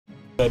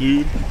Yeah,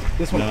 dude.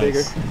 This one's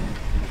bigger.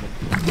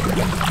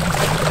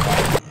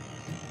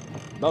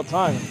 About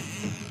time.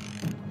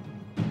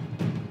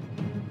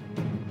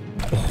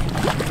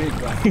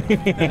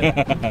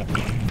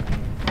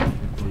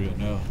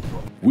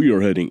 We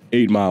are heading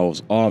 8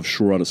 miles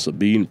offshore out of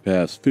Sabine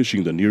Pass,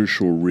 fishing the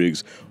nearshore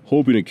rigs,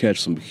 hoping to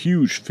catch some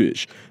huge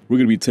fish. We're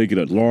going to be taking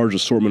a large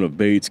assortment of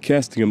baits,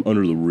 casting them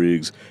under the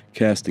rigs,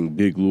 casting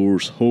big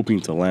lures, hoping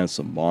to land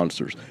some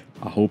monsters.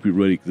 I hope you're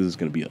ready because this is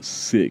going to be a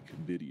sick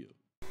video.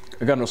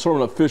 I got an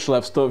assortment of fish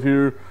lab stuff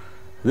here.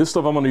 This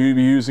stuff I'm going to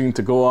be using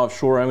to go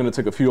offshore. I'm going to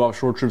take a few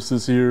offshore trips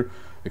this year.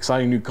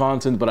 Exciting new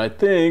content, but I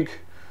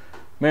think,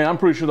 man, I'm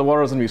pretty sure the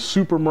water is going to be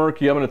super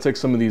murky. I'm going to take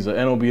some of these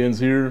NOBNs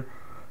here.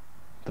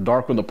 The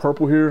dark one, the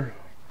purple here,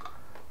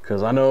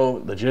 because I know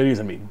the jetty's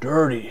gonna be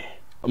dirty.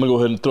 I'm gonna go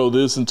ahead and throw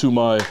this into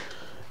my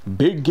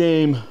big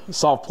game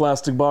soft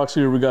plastic box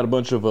here. We got a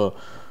bunch of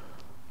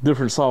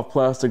different soft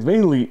plastics,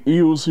 mainly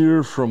eels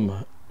here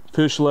from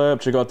Fish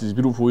Lab. Check out these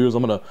beautiful eels.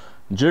 I'm gonna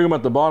jig them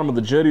at the bottom of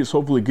the jetties,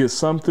 hopefully get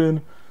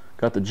something.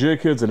 Got the jig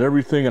heads and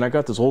everything, and I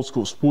got this old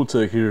school spool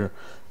tech here.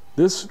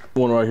 This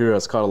one right here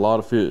has caught a lot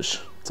of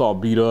fish. It's all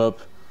beat up.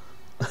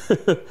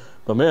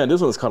 But man, this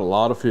one's caught a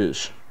lot of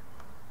fish.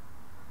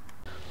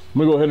 I'm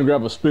gonna go ahead and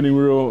grab a spinning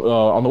reel.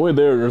 On the way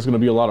there's gonna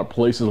be a lot of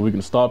places that we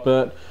can stop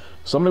at.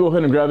 So I'm gonna go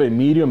ahead and grab a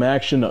medium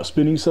action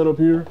spinning setup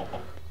here.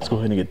 Let's go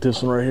ahead and get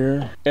this one right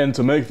here. And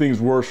to make things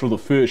worse for the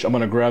fish, I'm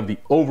gonna grab the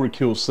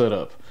overkill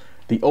setup.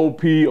 The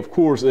OP, of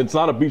course, it's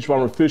not a beach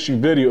bomber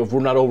fishing video if we're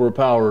not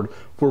overpowered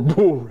for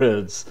bull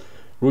reds.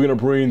 We're gonna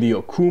bring the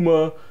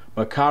Okuma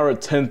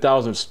Makara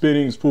 10,000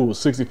 spinning spool with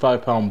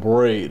 65-pound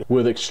braid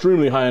with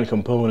extremely high-end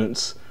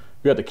components.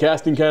 We got the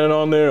casting cannon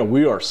on there, and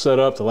we are set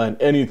up to land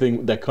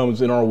anything that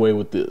comes in our way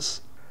with this.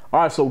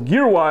 All right, so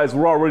gear-wise,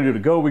 we're all ready to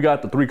go. We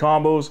got the 3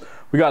 combos.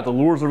 We got the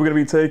lures that we're gonna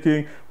be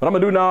taking. What I'm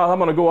gonna do now, I'm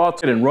gonna go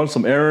out and run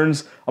some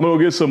errands. I'm gonna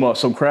go get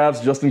some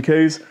crabs just in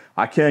case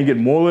I can't get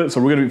mullet.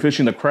 So we're gonna be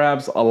fishing the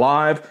crabs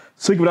alive,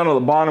 sink them down to the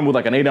bottom with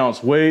like an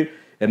 8-ounce weight,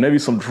 and maybe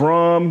some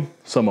drum,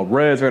 some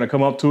reds are gonna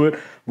come up to it.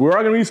 We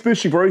are gonna be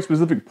fishing very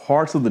specific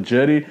parts of the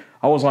jetty.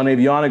 I was on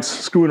avionics,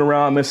 screwing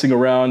around, messing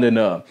around,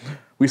 and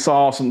we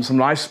saw some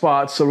nice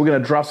spots, so we're gonna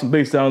drop some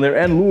baits down there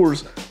and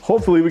lures.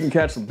 Hopefully we can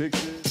catch some big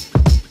fish.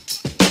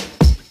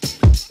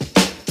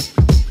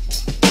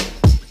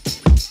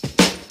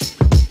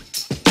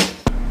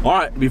 All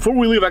right, before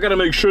we leave, I gotta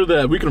make sure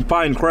that we can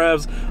find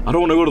crabs. I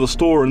don't wanna go to the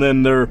store and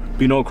then there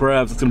be no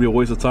crabs. It's gonna be a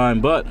waste of time,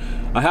 but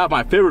I have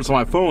my favorites on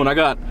my phone. I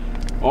got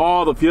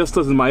all the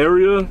fiestas in my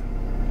area.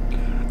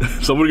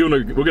 So we're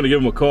gonna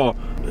give them a call.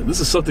 This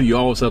is something you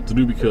always have to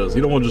do because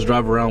you don't wanna just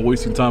drive around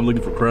wasting time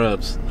looking for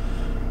crabs.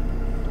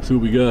 See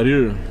what we got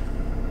here.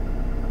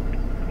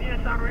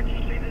 Yes, I'm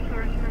Richard Street. This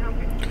person can help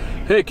you.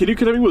 Hey, can you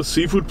connect me with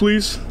seafood,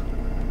 please?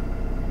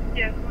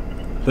 Yes.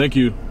 Thank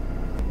you.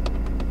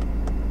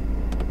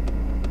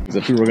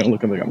 Because people are gonna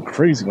look at me like I'm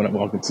crazy when I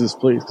walk into this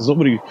place because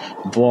nobody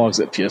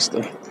vlogs at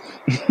Fiesta.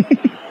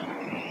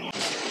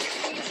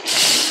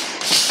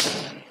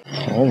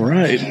 All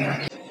right.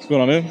 What's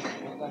going on, man?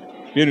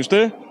 Bien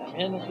usted?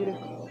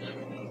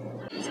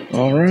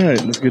 All right,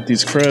 let's get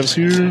these crabs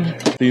here.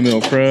 Female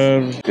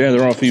crab. Yeah,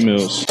 they're all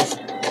females.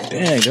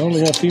 Dang, they only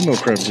have female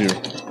crabs here.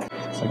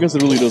 I guess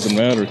it really doesn't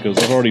matter because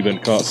they've already been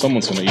caught.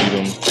 Someone's gonna eat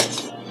them.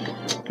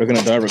 They're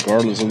gonna die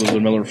regardless of whether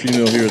they're male or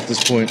female here at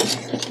this point.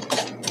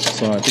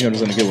 So I think I'm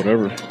just gonna get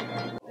whatever.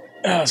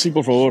 Ah, sí,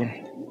 por favor.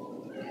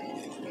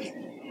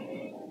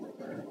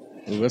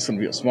 Ooh, that's gonna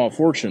be a small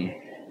fortune.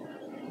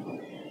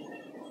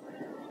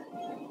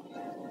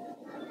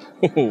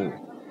 Oh,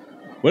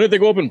 when did they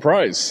go up in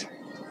price?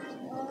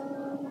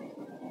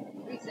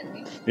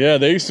 Recently. Yeah,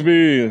 they used to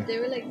be. They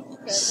were like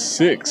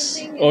 6.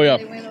 Oh yeah.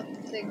 They went up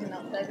to 6 and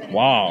now 7.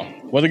 Wow,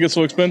 why'd they get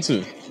so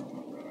expensive?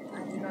 I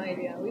have no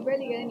idea. We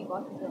barely get any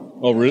boxes though.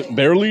 Oh,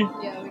 barely?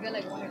 Yeah, we got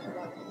like 1 or 2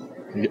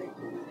 boxes. Yeah.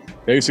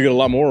 They used to get a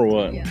lot more or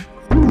what? Yeah.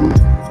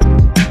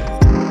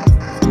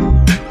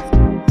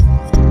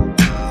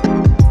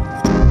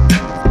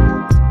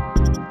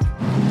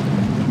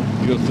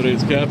 You go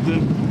today's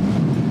captain.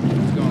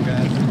 What's going on,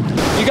 guys?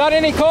 You got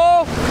any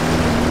coal?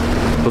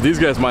 So these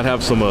guys might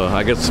have some,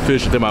 I guess,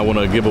 fish that they might want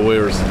to give away,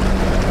 or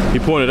he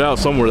pointed out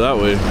somewhere that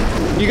way.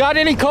 You got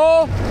any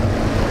coal?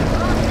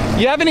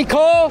 You have any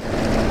coal?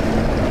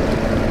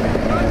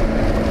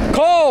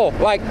 Coal,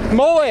 like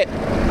mullet.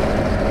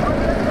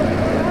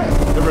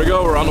 Here we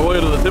go, we're on the way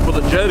to the tip of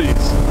the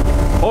jetties.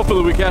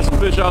 Hopefully we catch some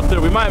fish out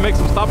there. We might make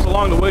some stops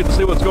along the way to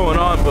see what's going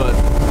on, but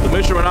the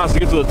mission right now is to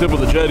get to the tip of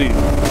the jetty.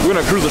 We're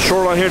gonna cruise the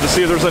shoreline here to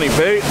see if there's any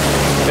bait.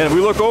 And if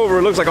we look over,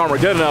 it looks like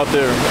Armageddon out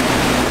there.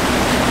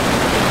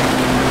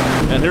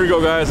 And here we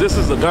go, guys, this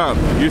is the dump.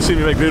 You've seen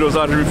me make videos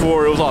out here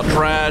before. It was all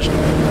trashed.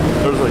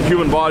 There's like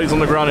human bodies on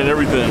the ground and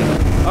everything.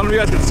 I don't know if you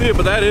guys can see it,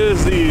 but that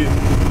is the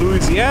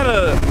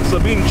Louisiana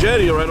Sabine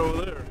jetty right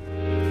over there.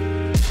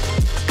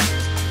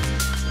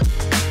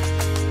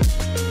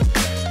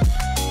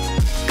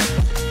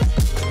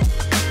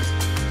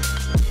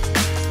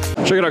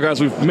 Check it out,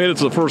 guys. We've made it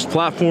to the first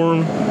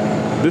platform.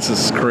 This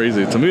is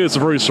crazy. To me, it's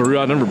very surreal.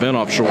 I've never been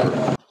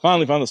offshore.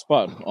 Finally found the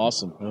spot.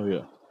 Awesome. Oh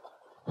yeah.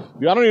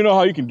 I don't even know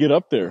how you can get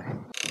up there.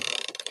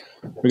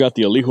 We got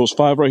the Alijos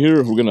 5 right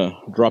here. We're gonna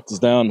drop this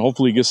down.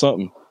 Hopefully get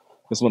something.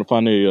 Just want to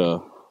find a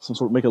some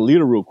sort of make a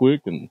leader real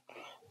quick and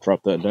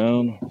drop that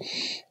down.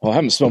 Oh, I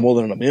haven't smelled more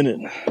than a minute.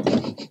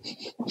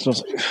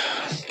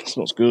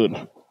 Smells good.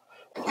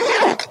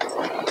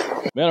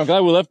 Man, I'm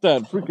glad we left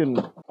that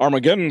freaking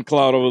Armageddon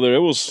cloud over there. It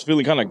was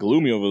feeling kind of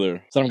gloomy over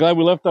there. So I'm glad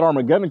we left that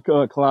Armageddon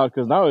cloud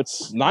because now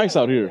it's nice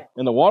out here.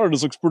 And the water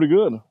just looks pretty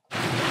good.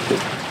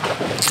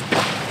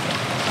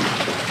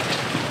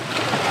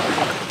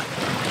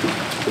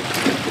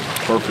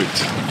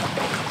 Perfect.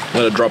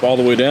 Let it drop all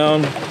the way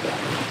down.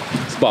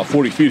 It's about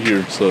 40 feet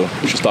here, so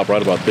we should stop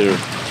right about there.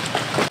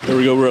 There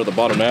we go, we're at the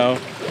bottom now.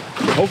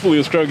 Hopefully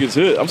this crab gets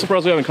hit. I'm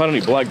surprised we haven't caught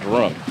any black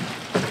drum.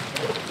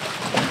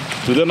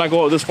 Did that not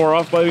go this far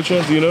off by any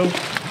chance, do you know?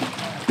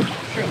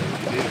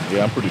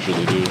 Yeah, I'm pretty sure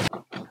they do.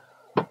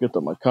 Get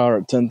the Macar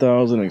at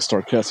 10,000 and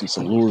start casting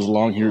some lures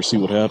along here, see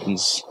what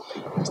happens.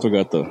 Still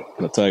got the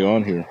tag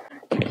on here.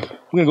 I'm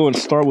gonna go and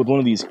start with one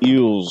of these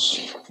eels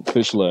from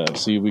Fish Lab,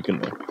 see if we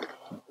can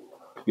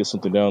get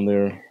something down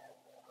there.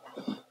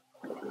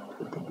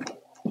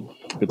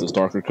 Get this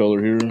darker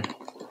color here,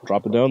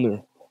 drop it down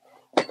there.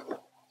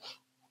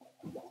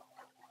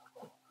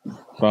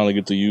 Finally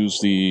get to use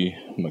the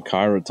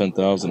Macaira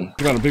 10,000.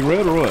 You got a big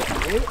red or what?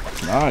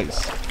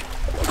 Nice.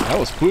 That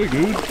was quick,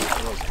 dude.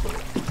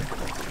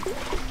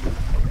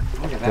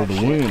 For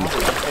the win.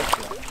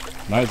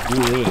 Nice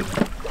blue red.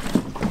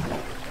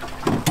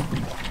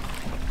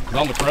 Is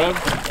on the crab?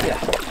 Yeah.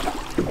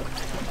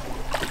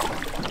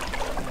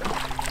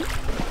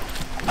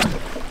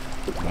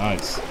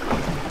 Nice.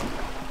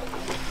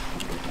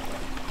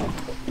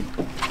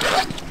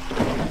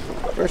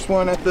 First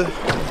one at the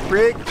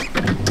rig.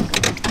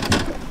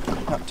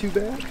 Not too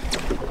bad.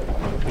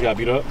 You got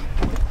beat up?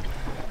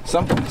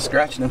 Something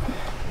scratching him.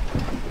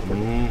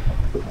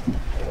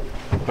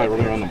 Probably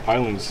running around the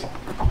pilings.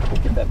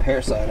 Get that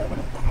parasite out of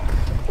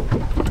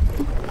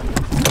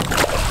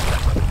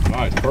it.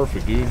 Nice,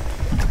 perfect, dude.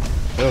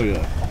 Hell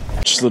yeah.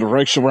 Just the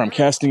direction where I'm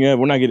casting at.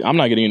 I'm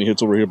not getting any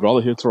hits over here, but all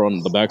the hits are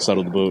on the back side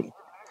of the boat.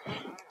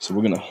 So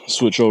we're gonna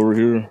switch over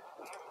here.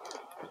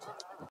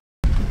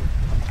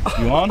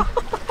 You on?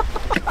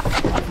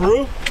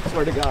 Bro?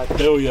 Swear to God.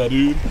 Hell yeah,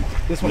 dude.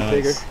 This one's nice.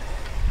 bigger.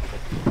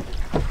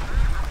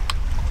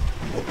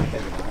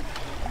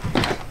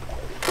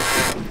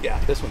 Yeah,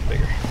 this one's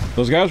bigger.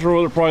 Those guys were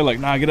over there probably like,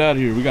 nah, get out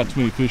of here. We got too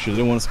many fish here. They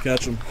don't want us to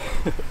catch them.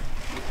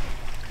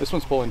 This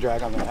one's pulling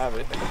drag. I'm gonna have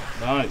it.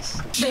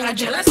 Nice. They are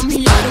jealous of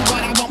me. I do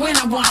what I want when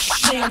I want.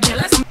 They are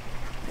jealous.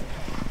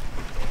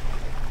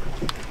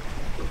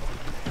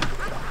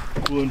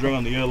 Pulling drag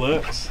on the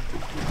LX.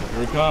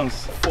 Here it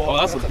comes. Oh,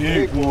 that's a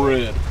big bull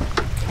red.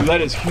 Dude,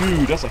 that is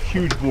huge. That's a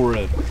huge bull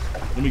red.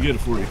 Let me get it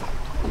for you.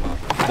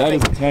 That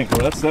is a tank,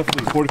 bro. That's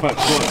definitely 45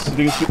 plus.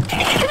 You think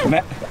it's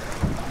Matt?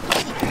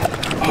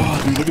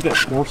 Oh, dude, look at that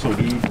torso,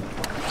 dude.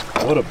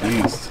 What a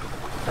beast.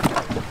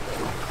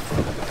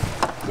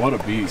 What a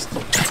beast.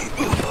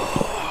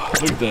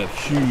 Look at that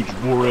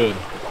huge bull red.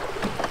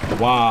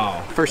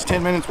 Wow. First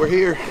 10 minutes we're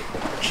here.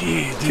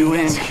 Gee, dude,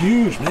 that's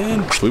huge,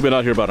 man. We've been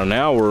out here about an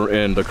hour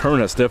and the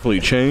current has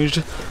definitely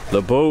changed.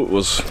 The boat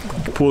was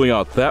pulling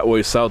out that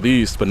way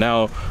southeast, but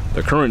now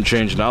the current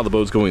changed. Now the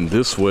boat's going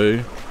this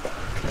way.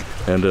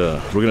 And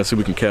we're gonna see if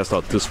we can cast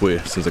out this way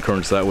since the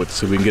current's that way to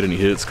see if we can get any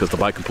hits because the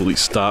bike completely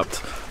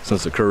stopped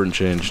since the current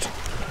changed.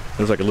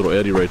 There's like a little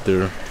eddy right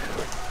there.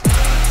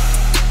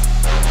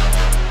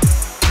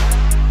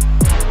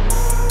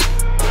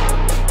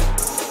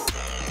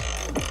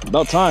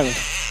 About time.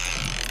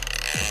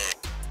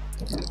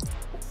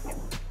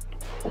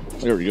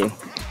 There we go.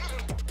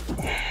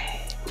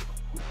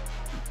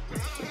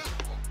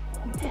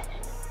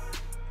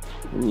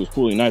 Ooh, it's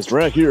pulling a nice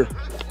drag here.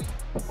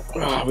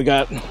 We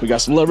got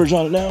some leverage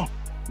on it now.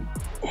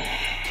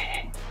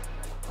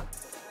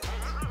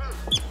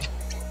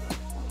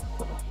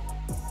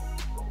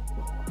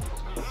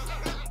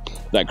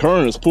 That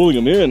current is pulling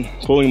him in,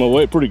 pulling him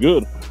away pretty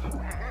good.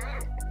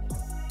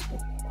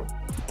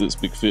 This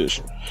big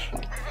fish.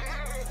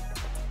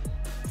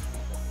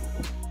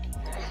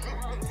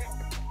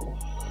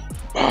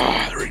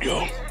 There we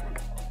go.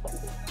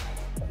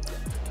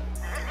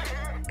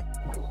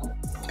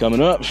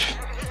 Coming up.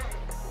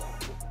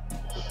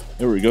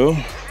 There we go.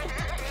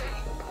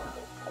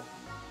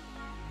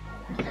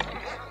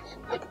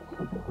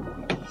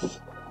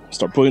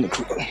 Start putting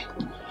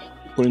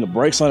the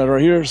brakes on it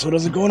right here so it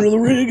doesn't go under the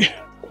rig.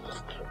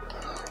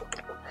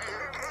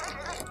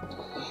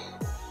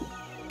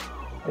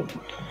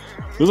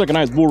 Feels like a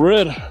nice bull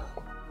red.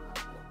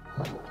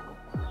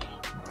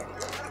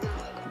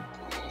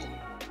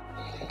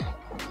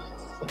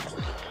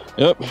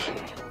 Yep.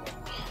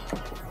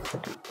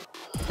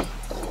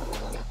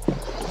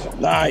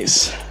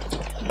 Nice.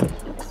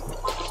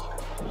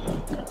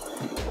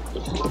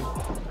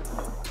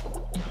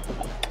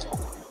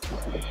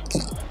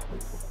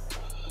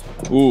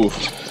 Ooh,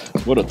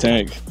 what a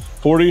tank.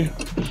 40?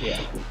 Yeah.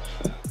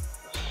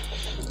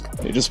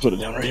 Hey, just put it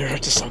down right here,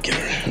 just so I'll get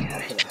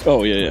her.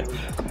 Oh, yeah, yeah.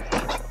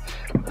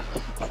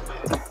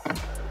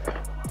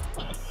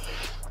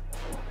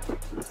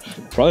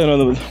 Probably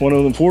another one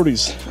of them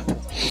 40s.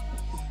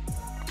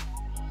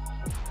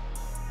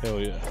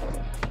 Hell yeah.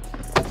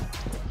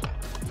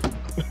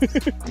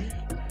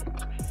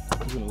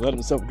 He's gonna let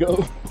himself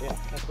go. Yeah,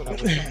 that's what I was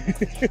saying.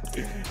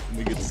 Let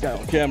me get this guy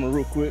on camera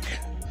real quick.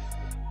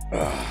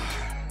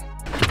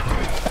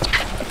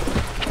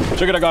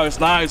 Check it out, guys.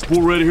 Nice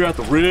bull red here at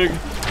the rig.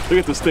 Look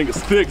at this thing. It's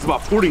thick. It's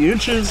about 40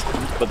 inches,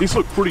 but these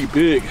look pretty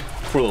big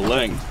for the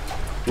length.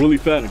 Really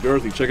fat and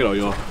girthy. Check it out,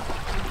 y'all.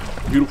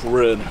 Beautiful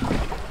red.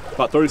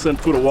 About 37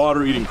 foot of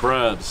water eating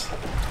crabs.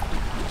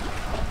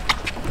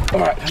 All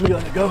right, let me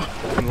let it go.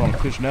 We're on a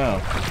fish now.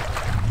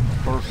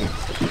 Perfect.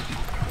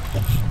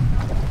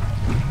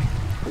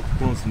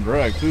 Pulling some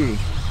drag too.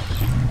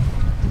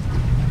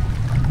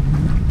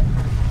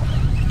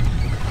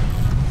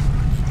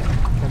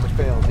 Never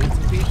fails. Eat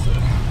some pizza.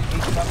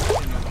 Eat something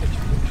and you'll catch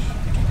a fish.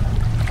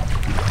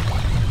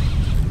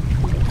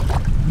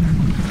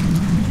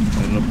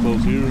 Heading up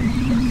close here.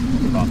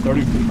 About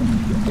 30 feet.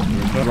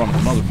 We're on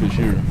another fish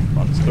here.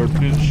 On this third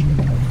fish.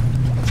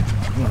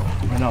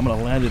 Right now I'm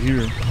gonna land it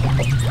here.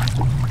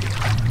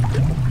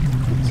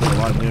 So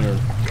right there.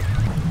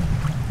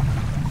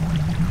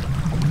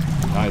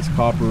 Nice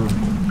copper.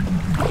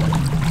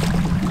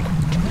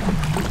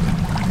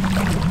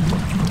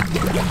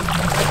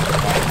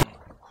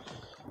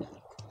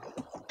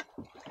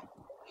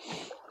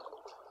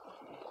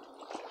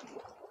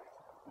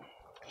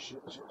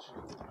 Shit.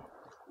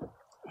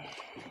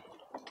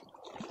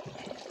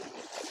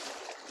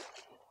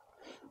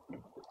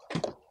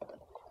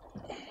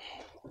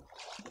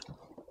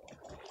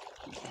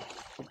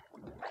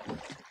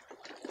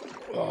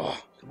 Oh,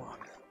 come on.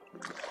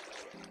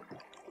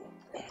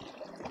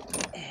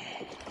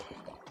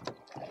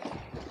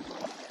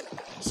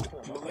 Let's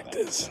go like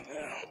this.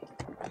 Yeah.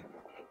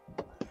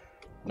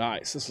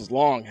 Nice. This is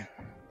long.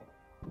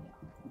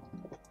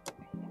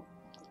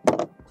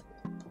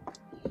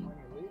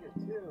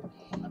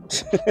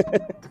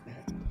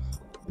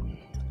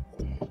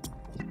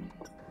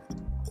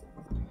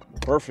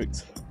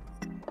 Perfect.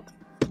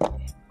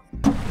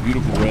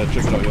 Beautiful red.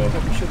 Check it out, y'all.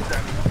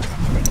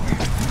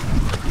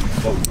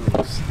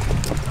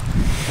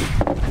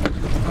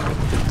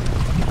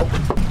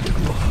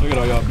 Look at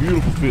all y'all,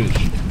 beautiful fish.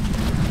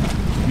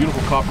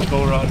 Beautiful copper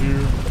color out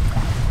here.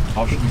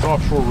 These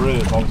offshore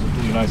reds, obviously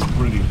really nice and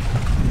pretty.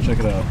 Check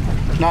it out.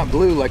 Not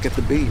blue like at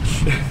the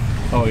beach.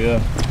 Oh yeah.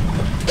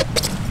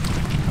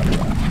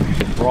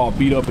 They're all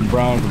beat up and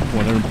brown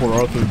when they're in Port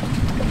Arthur.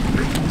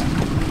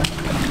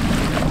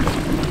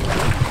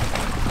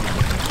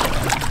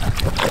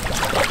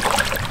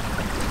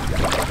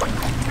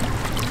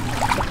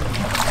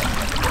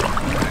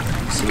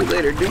 See you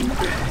later, dude.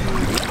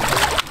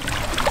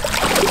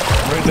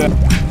 Right there.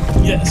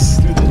 Yes,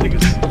 dude, the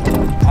biggest.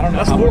 I don't know.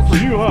 That's more for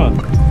you, huh?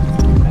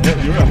 Hell,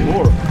 you're at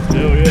 4.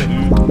 Hell yeah,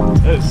 dude.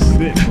 That is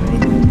sick, bro.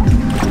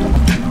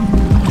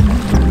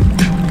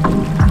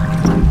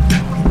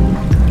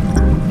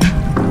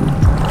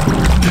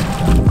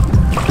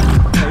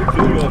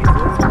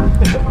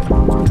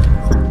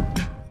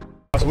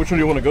 So which one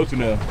do you want to go to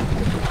now? I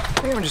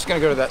think I'm just gonna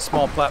go to that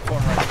small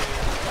platform right there.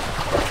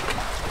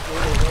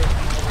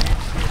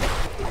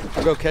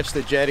 I'll go catch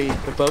the jetty,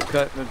 the boat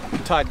cut, the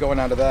tide going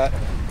out of that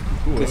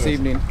this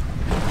evening.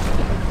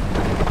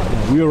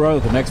 We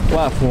arrived at the next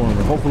platform,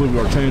 and hopefully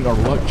our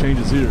luck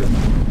changes here.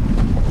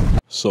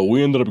 So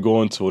we ended up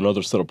going to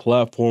another set of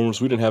platforms.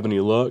 We didn't have any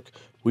luck.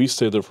 We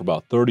stayed there for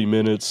about 30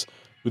 minutes.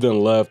 We then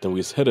left and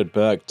we headed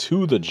back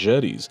to the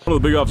jetties. One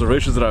of the big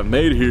observations that I've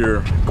made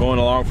here, going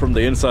along from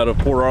the inside of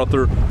Port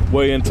Arthur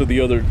way into the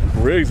other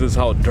rigs, is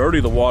how dirty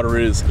the water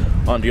is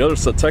on the other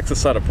side, Texas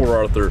side of Port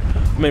Arthur.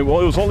 I mean,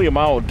 well, it was only a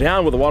mile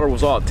down where the water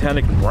was all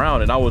tannic and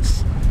brown, and now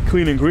it's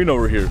clean and green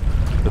over here.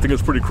 I think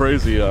it's pretty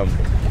crazy.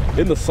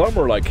 In the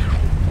summer, like,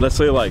 let's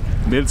say like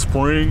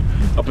mid-spring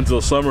up until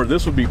the summer,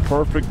 this would be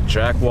perfect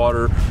jack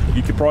water.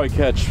 You could probably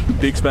catch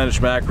big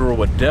Spanish mackerel,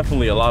 but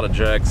definitely a lot of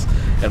jacks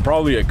and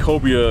probably a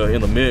cobia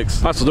in the mix.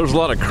 All right, so there's a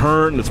lot of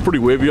current and it's pretty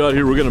wavy out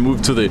here. We're gonna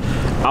move to the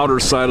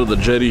outer side of the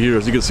jetty here.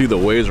 As you can see, the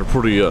waves are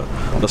pretty,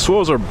 the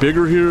swells are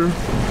bigger here,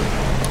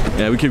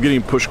 and we keep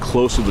getting pushed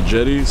close to the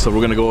jetty. So we're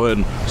gonna go ahead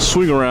and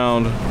swing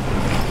around,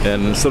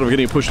 and instead of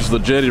getting pushed to the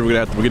jetty,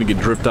 we're gonna get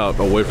drift out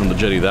away from the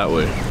jetty that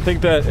way. I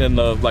think that in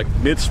like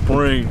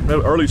mid-spring,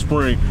 early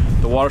spring,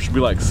 the water should be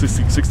like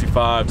 60,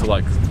 65 to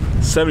like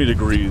 70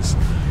 degrees.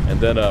 And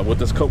then with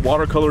this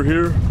watercolor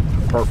here,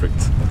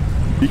 perfect.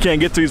 You can't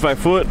get to these by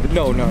foot?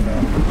 No.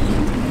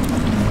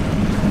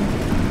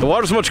 The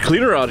water's much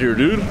cleaner out here,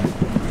 dude.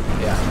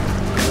 Yeah.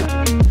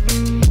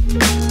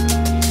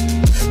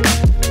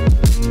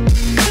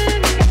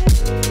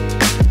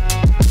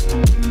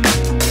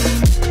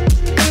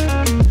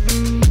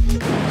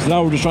 So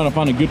now we're just trying to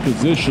find a good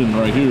position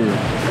right here. You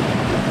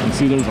can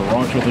see there's a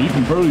rock shelter. You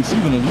can barely see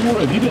them. If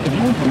you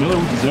weren't familiar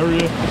with this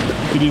area,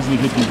 you could easily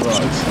hit these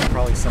rocks.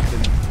 Probably something.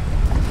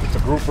 It's a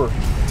grouper.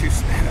 Too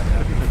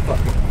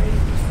fucking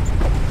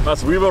Right,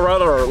 so we've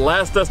arrived at our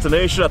last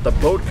destination at the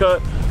boat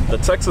cut, the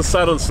Texas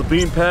side of the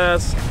Sabine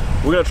Pass.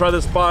 We're gonna try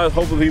this spot.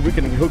 Hopefully we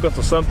can hook up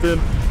to something.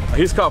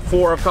 He's caught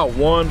 4, I've caught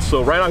 1.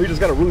 So right now he just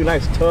got a really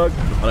nice tug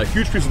on a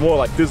huge piece of oil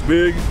like this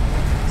big.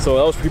 So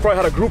that was, he probably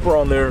had a grouper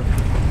on there.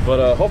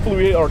 But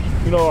hopefully our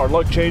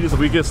luck changes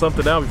and we get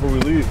something down before we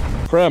leave.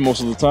 Crab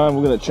most of the time,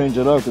 we're gonna change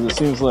it up because it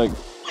seems like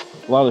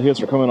a lot of the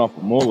hits are coming off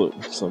the mullet.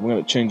 So we're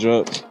gonna change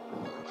up.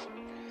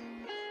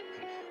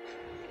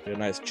 Get a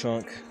nice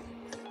chunk.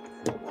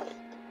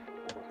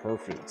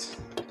 Perfect.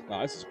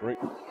 Nah, this is great.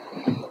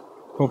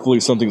 Hopefully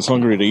something's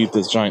hungry to eat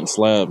this giant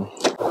slab.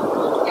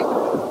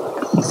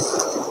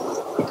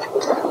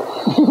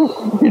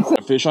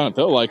 A fish on it,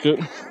 felt like it.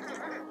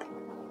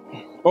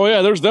 Oh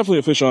yeah, there's definitely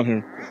a fish on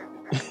here.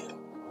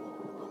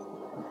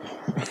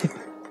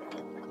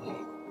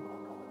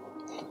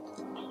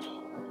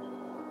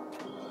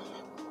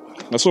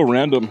 That's so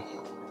random.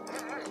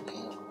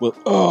 But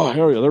oh,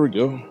 hell yeah, there we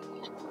go.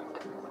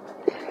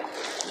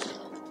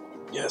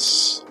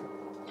 Yes.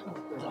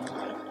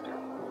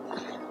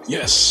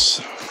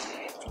 Yes.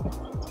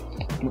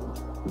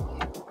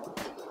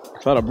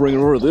 Try to bring it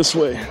over this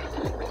way.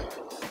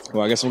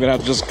 Well, I guess I'm gonna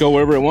have to just go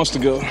wherever it wants to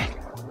go.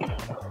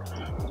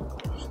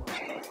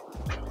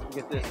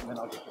 Get this and then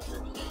I'll get the fish.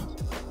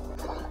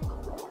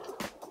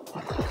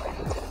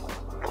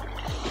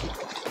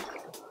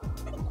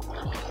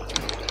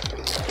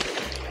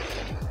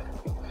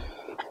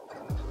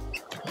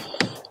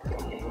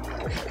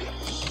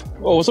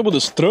 Oh, what's up with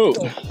his throat?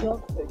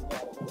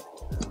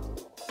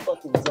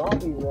 Fucking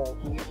zombie rat.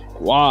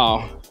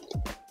 Wow.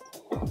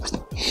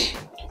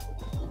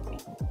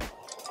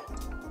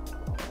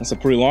 That's a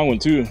pretty long one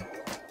too.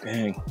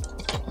 Dang.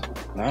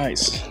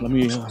 Nice. Let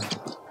me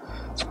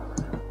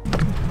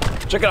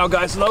check it out,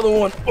 guys. Another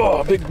one.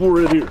 Oh, big bull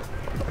right here.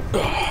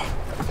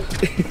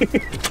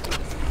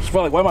 It's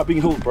probably like, why am I being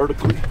held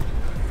vertically?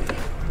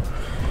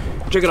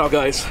 Check it out,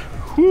 guys.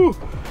 Whew.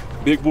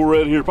 Big bull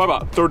red here, probably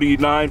about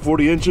 39,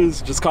 40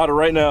 inches. Just caught it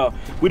right now.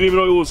 We didn't even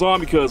know it was on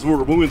because we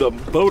were moving the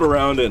boat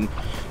around, and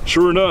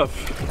sure enough,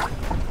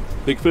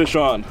 big fish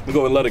on. We're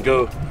going to let it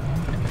go.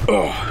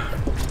 Oh.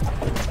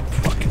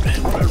 Fuck it,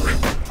 man, whatever.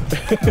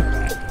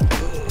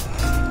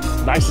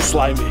 Nice and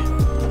slimy.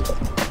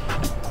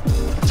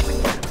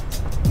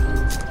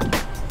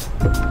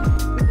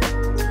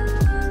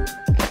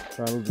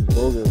 Trying to move these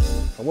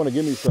bogas. I want to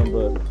give me some,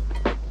 but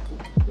I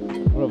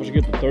don't know if I should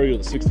get the 30 or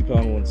the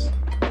 60-pound ones.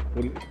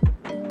 What do you...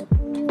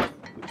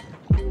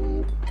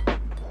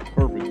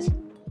 Perfect.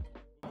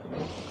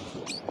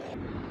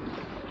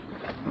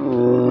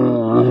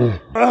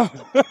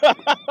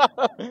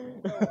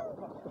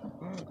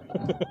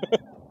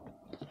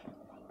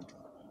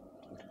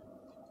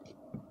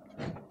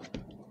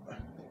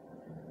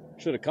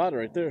 Should have caught it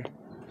right there.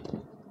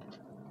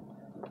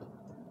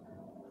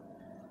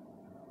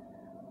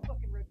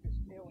 Fucking redfish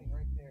tailing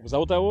right there. Was that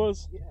what that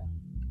was? Yeah.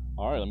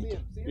 All right, let me. See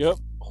him, see him? Yep.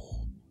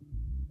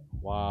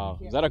 Wow.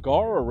 Is that a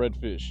gar or a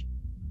redfish?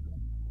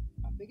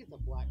 I think it's a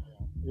black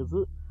girl. Is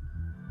it?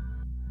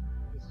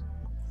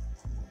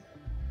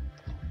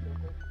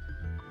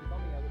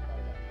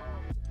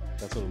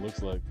 That's what it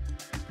looks like.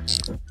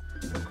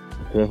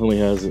 Definitely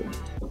has it.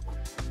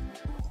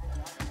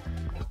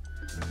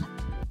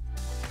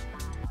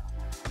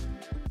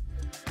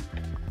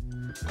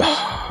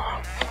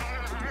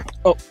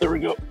 Oh, there we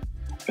go.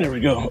 There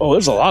we go. Oh,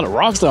 there's a lot of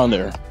rocks down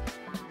there.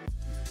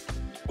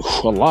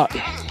 A lot.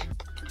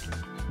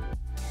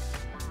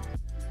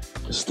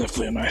 This is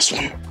definitely a nice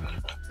one.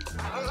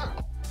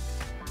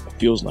 It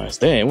feels nice.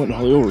 Dang, it went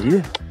all the way over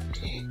here.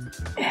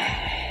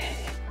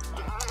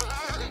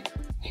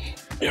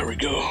 There we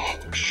go.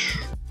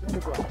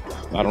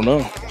 I don't know.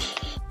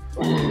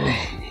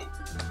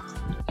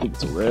 I think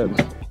it's a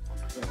red.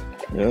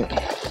 Yeah.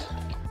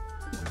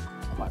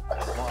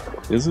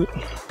 Is it?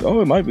 Oh,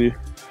 it might be.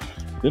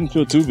 Didn't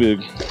feel too big.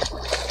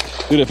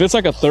 Dude, if it's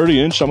like a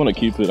 30-inch, I'm gonna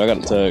keep it. I got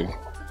a tag.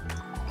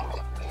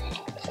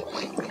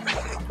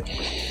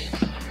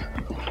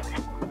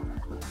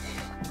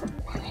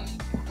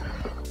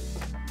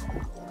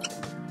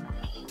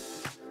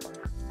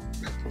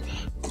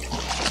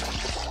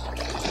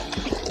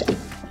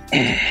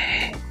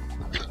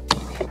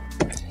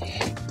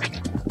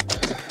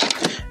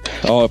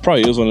 Oh, it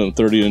probably is one of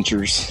them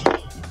 30-inchers.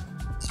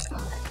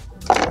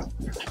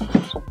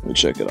 Let me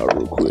check it out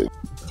real quick.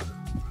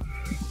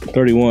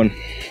 31.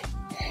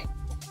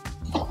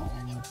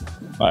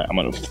 Alright, I'm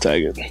gonna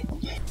tag it.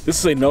 This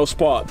is a no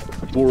spot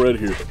bull red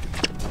here.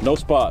 No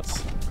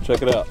spots.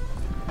 Check it out.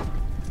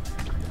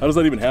 How does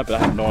that even happen? I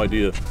have no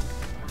idea. It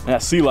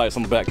has sea lights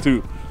on the back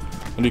too.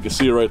 And you can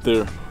see it right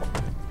there.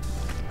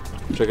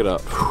 Check it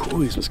out. Ooh,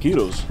 these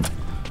mosquitoes.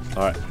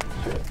 Alright.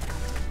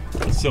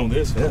 Let's film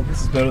this, man.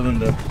 This is better than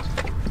the...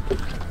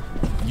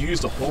 You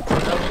used a whole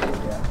crab?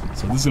 Yeah.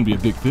 So this is gonna be a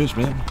big fish,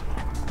 man.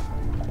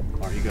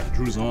 Alright, you got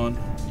Drew's on.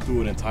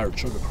 Threw an entire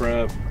chunk of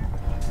crab.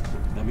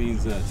 That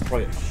means that it's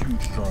probably a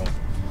huge drum.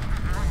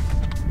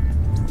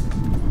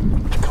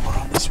 Come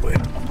around this way.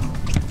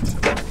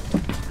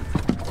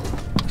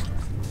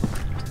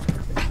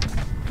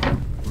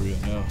 Where are you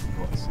at now?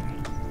 Oh, I see.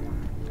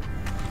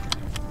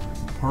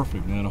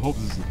 Perfect, man. I hope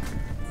this is...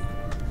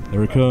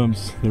 There it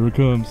comes. There it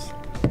comes.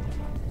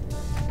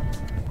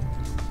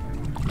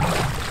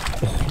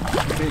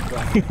 big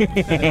one.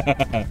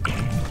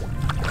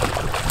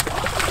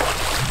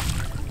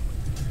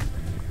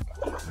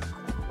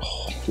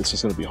 This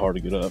is gonna be hard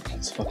to get up.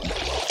 It's fucking.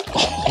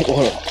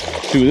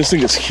 Oh, dude, this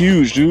thing is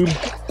huge, dude.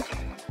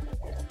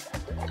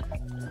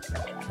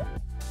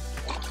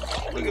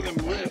 Look at them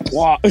ribs.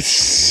 Wow,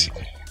 this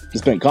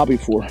been caught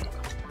before.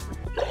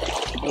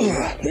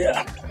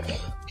 Yeah,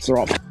 they're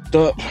all f***ed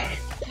up.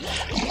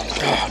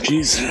 Oh,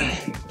 jeez.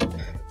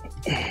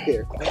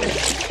 Here.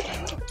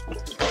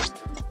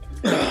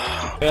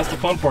 That's the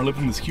fun part,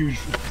 lifting this huge.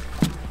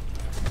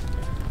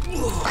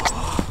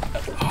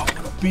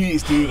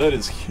 Beast, dude, that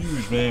is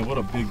huge, man. What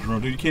a big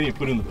drum, dude. You can't even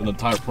put it in the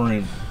entire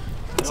frame.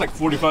 That's like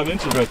 45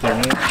 inches right there,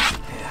 man.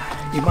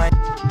 You might.